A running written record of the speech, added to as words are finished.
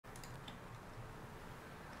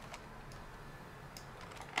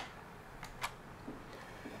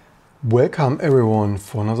Welcome everyone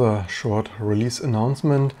for another short release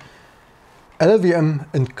announcement. LLVM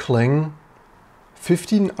and Clang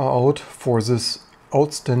 15 are out for this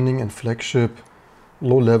outstanding and flagship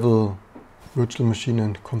low-level virtual machine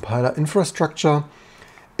and compiler infrastructure.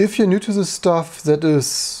 If you're new to this stuff, that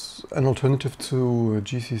is an alternative to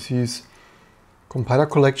GCC's compiler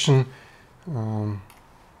collection.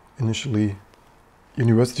 Initially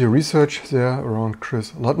university research there around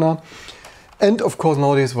Chris Lutner. And of course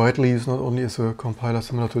nowadays widely used not only as a compiler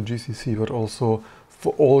similar to GCC, but also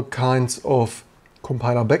for all kinds of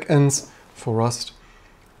compiler backends for Rust,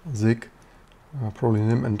 Zig, probably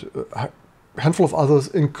NIM, and a handful of others,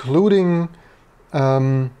 including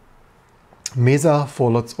Mesa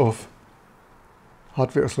for lots of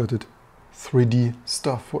hardware-isolated 3D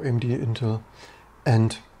stuff for AMD, Intel,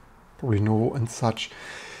 and probably Novo and such.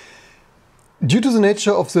 Due to the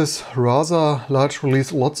nature of this rather large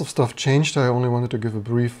release, lots of stuff changed. I only wanted to give a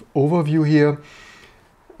brief overview here.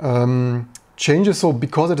 Changes, so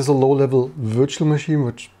because it is a low-level virtual machine,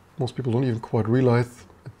 which most people don't even quite realize,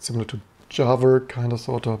 it's similar to Java, kind of,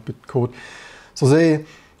 sort of, bit code. So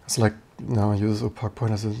it's like, now I use opaque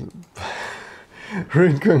pointers as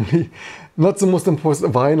currently not the most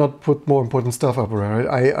important. Why not put more important stuff up, right?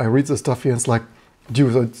 I read the stuff here and it's like,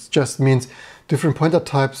 dude, it just means different pointer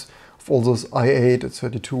types. All those I8 and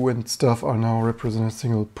 32 and stuff are now representing a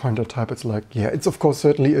single pointer type. It's like, yeah, it's of course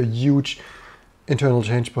certainly a huge internal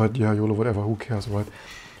change, but yeah, YOLO, whatever, who cares, right?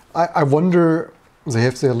 I wonder, they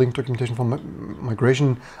have their link documentation for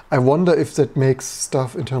migration. I wonder if that makes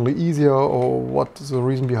stuff internally easier or what is the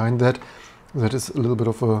reason behind that. That is a little bit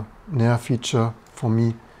of a near feature for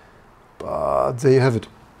me, but there you have it.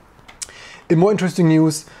 In more interesting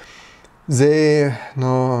news, they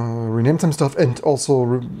now renamed some stuff, and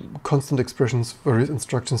also constant expressions, various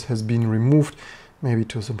instructions has been removed, maybe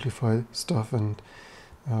to simplify stuff. And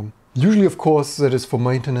usually, of course, that is for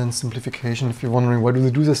maintenance, simplification. If you're wondering why do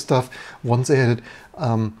they do this stuff once they had it,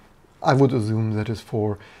 I would assume that is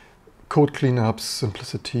for code cleanups,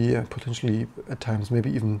 simplicity, and potentially at times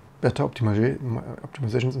maybe even better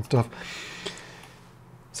optimizations and stuff.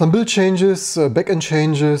 Some build changes, backend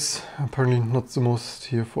changes, apparently not the most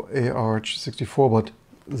here for ARch64, but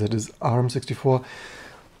that is ARM64.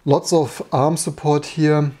 Lots of ARM support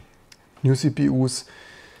here, new CPUs,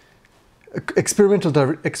 experimental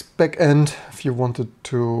DirectX backend if you wanted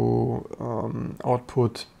to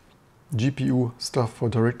output GPU stuff for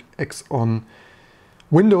DirectX on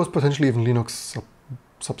Windows, potentially even Linux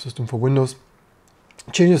subsystem for Windows.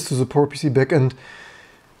 Changes to the PowerPC backend.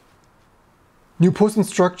 New post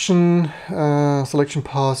instruction, selection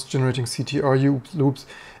paths, generating CTR loops,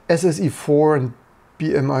 SSE4 and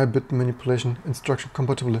BMI bit manipulation, instruction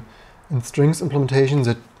compatible and strings implementation.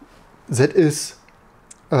 That is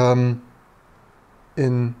in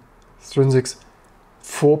Strinsics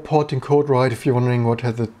for porting code, right? If you're wondering what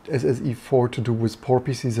has the SSE4 to do with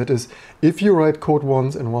PowerPC, that is, if you write code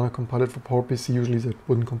once and want to compile it for PowerPC, usually that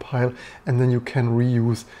wouldn't compile, and then you can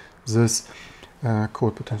reuse this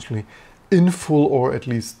code potentially in full, or at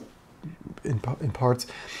least in parts.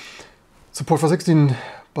 Support for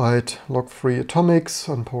 16-byte log-free atomics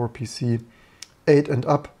on PowerPC 8 and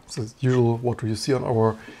up. So as usual, what you see on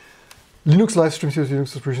our Linux live streams, Linux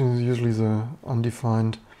subscriptions, usually the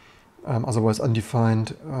undefined, otherwise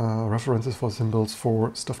undefined references for symbols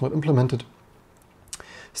for stuff not implemented.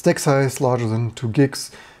 Stack size larger than 2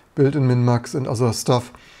 gigs, built-in min-max and other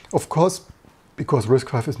stuff. Of course, because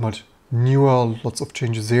RISC-V is much newer, lots of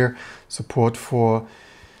changes there. Support for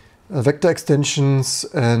vector extensions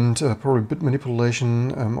and probably bit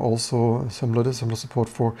manipulation. Also similar support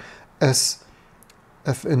for SFNX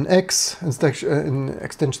in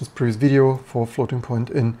extensions, previous video, for floating point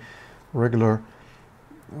in regular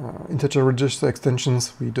integer register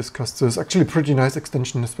extensions. We discussed this. Actually pretty nice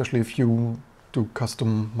extension, especially if you do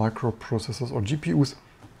custom microprocessors or GPUs.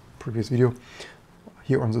 Previous video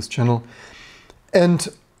here on this channel. And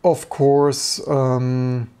of course,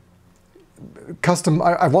 custom,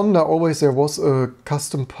 I wonder always, there was a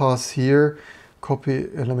custom pass here, copy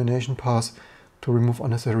elimination pass to remove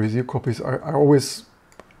unnecessary zero copies. I always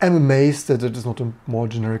am amazed that it is not a more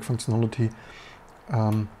generic functionality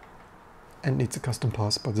and needs a custom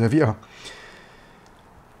pass, but there we are.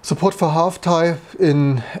 Support for half-type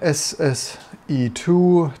in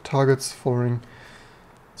SSE2, targets following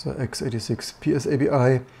the x86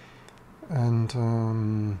 PSABI. And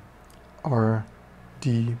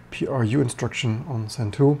RDPRU instruction on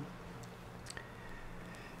CEN2.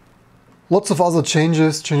 Lots of other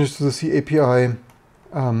changes to the C API,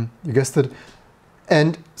 you guessed it.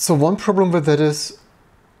 And so one problem with that is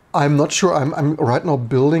I'm not sure, I'm right now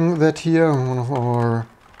building that here on one of our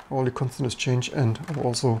only constant is change, and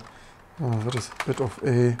also that is a bit of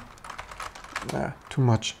a too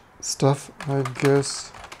much stuff, I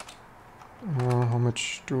guess. How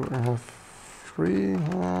much do I have? 3.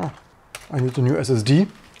 I need a new SSD,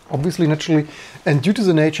 obviously, naturally, and due to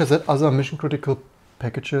the nature that other mission critical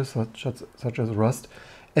packages such as Rust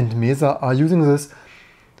and Mesa are using this,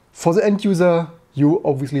 for the end user, you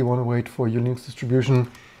obviously want to wait for your Linux distribution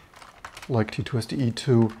like T2SDE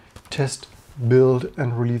to test, build,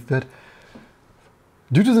 and release that.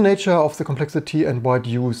 Due to the nature of the complexity and wide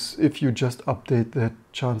use, if you just update that,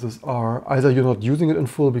 chances are either you're not using it in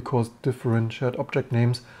full because different shared object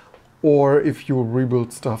names, or if you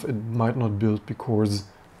rebuild stuff, it might not build because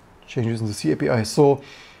changes in the C API. So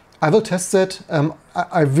I will test that.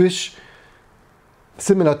 I wish,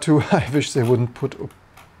 similar to, I wish they wouldn't put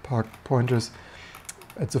park pointers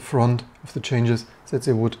at the front of the changes, that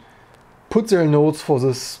they would put their nodes for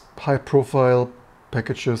this high profile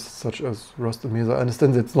packages such as Rust and Mesa. I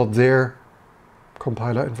understand it's not their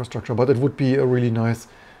compiler infrastructure, but it would be a really nice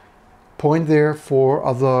point there for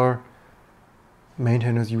other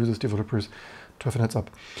maintainers, users, developers to have a heads up.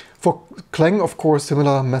 For Clang, of course,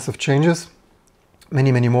 similar massive changes,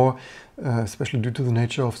 many more, especially due to the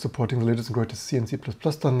nature of supporting the latest and greatest C and C++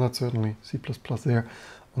 standards, certainly C++ there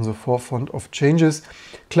on the forefront of changes.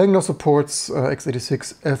 Clang now supports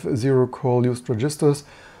x86 F0 call used registers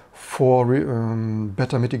for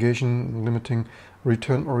better mitigation, limiting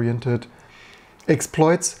return-oriented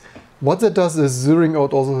exploits. What that does is zeroing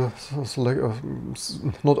out all the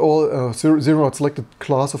zeroing out selected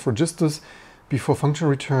class of registers before function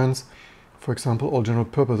returns. For example, all general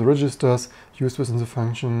purpose registers used within the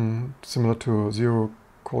function, similar to zero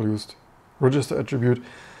call used register attribute,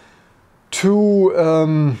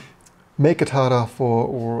 to make it harder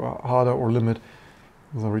or limit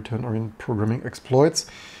the return-oriented programming exploits.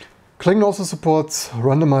 Clang also supports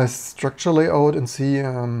randomized structure layout in C.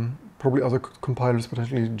 Probably other compilers,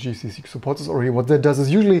 potentially GCC supports this already. What that does is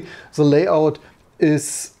usually the layout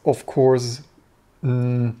is, of course,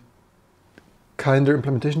 kind of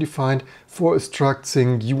implementation defined for a struct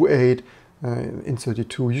thing U8 in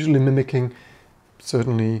 32, usually mimicking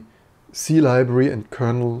certainly C library and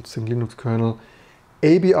kernel, Sync Linux kernel,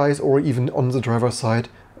 ABIs, or even on the driver side,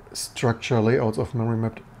 structure layouts of memory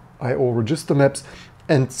mapped IO register maps.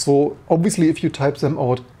 And so obviously if you type them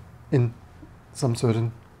out in some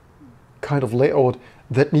certain kind of layout,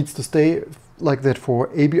 that needs to stay like that for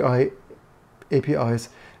APIs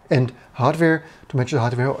and hardware, to match the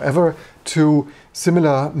hardware. However, to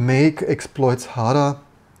similar make exploits harder,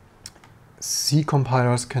 C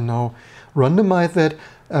compilers can now randomize that.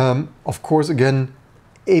 Of course, again,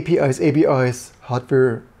 ABIs,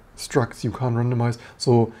 hardware structs you can't randomize,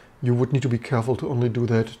 so you would need to be careful to only do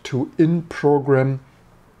that to in-program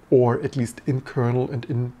or at least in kernel and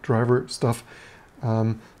in driver stuff.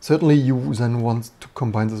 Certainly you then want to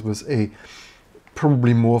combine this with a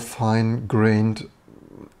probably more fine-grained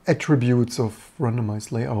attributes of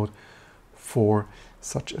randomized layout for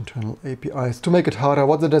such internal APIs. To make it harder,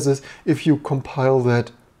 what that does is if you compile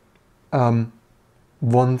that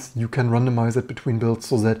once, you can randomize it between builds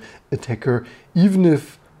so that attacker, even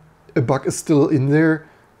if a bug is still in there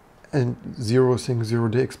and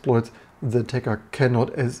zero-day exploits, the attacker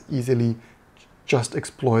cannot as easily just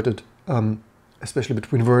exploit it, especially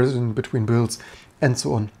between versions, between builds, and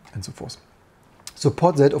so on and so forth.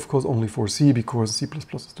 Support that, of course, only for C, because C++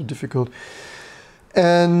 is too difficult.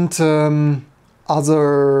 And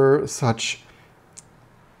other such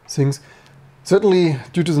things. Certainly,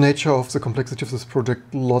 due to the nature of the complexity of this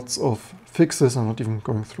project, lots of fixes. I'm not even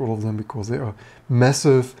going through all of them because they are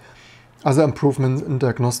massive. Other improvements in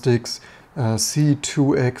diagnostics, C,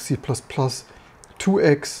 2x, C++,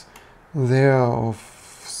 2x, there of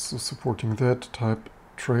supporting that type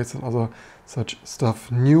traits and other such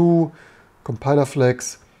stuff. New compiler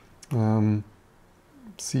flags, C2x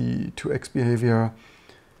behavior,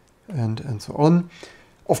 and so on.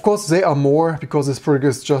 Of course, they are more, because this project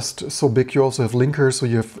is just so big. You also have linkers, so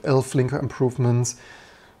you have ELF linker improvements,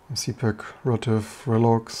 CPAC, relative,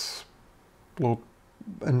 relogs, load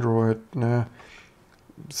Android,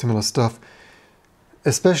 similar stuff.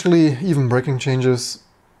 Especially even breaking changes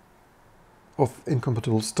of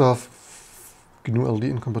incompatible stuff, GNU LD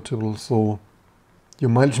incompatible, so your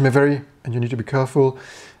mileage may vary and you need to be careful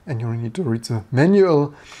and you need to read the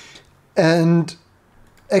manual. And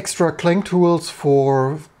extra Clang tools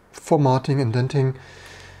for formatting, indenting,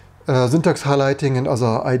 syntax highlighting and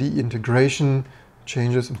other IDE integration,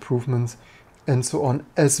 changes, improvements, and so on,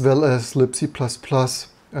 as well as libc++,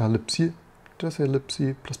 libc, did I say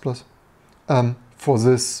libc++? For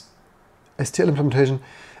this STL implementation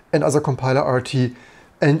and other compiler RT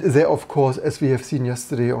And there, of course, as we have seen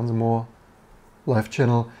yesterday on the more live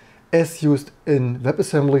channel, as used in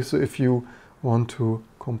WebAssembly. So if you want to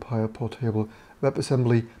compile portable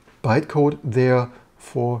WebAssembly bytecode there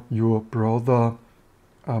for your browser,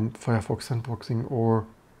 Firefox sandboxing or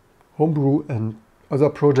Homebrew and other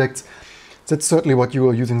projects, that's certainly what you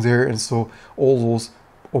are using there. And so all those,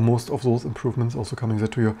 or most of those improvements also coming there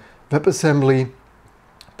to your WebAssembly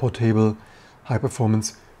portable high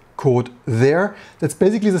performance code there. That's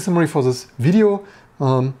basically the summary for this video.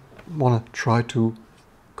 Want to try to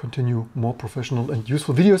continue more professional and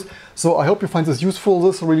useful videos. So I hope you find this useful.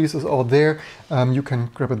 This release is out there. You can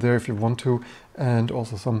grab it there if you want to. And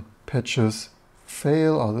also some patches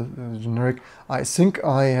fail, or the generic. I think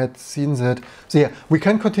I had seen that. So yeah, we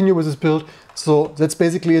can continue with this build. So that's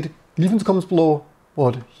basically it. Leave in the comments below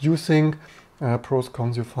what you think, pros,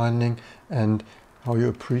 cons you're finding, and how you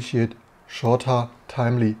appreciate shorter,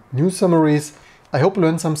 timely news summaries. I hope you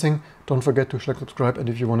learned something. Don't forget to like, subscribe, and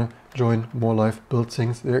if you want to join more live build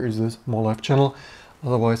things, there is this more live channel.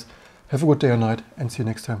 Otherwise, have a good day or night, and see you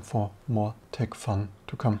next time for more tech fun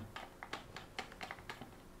to come.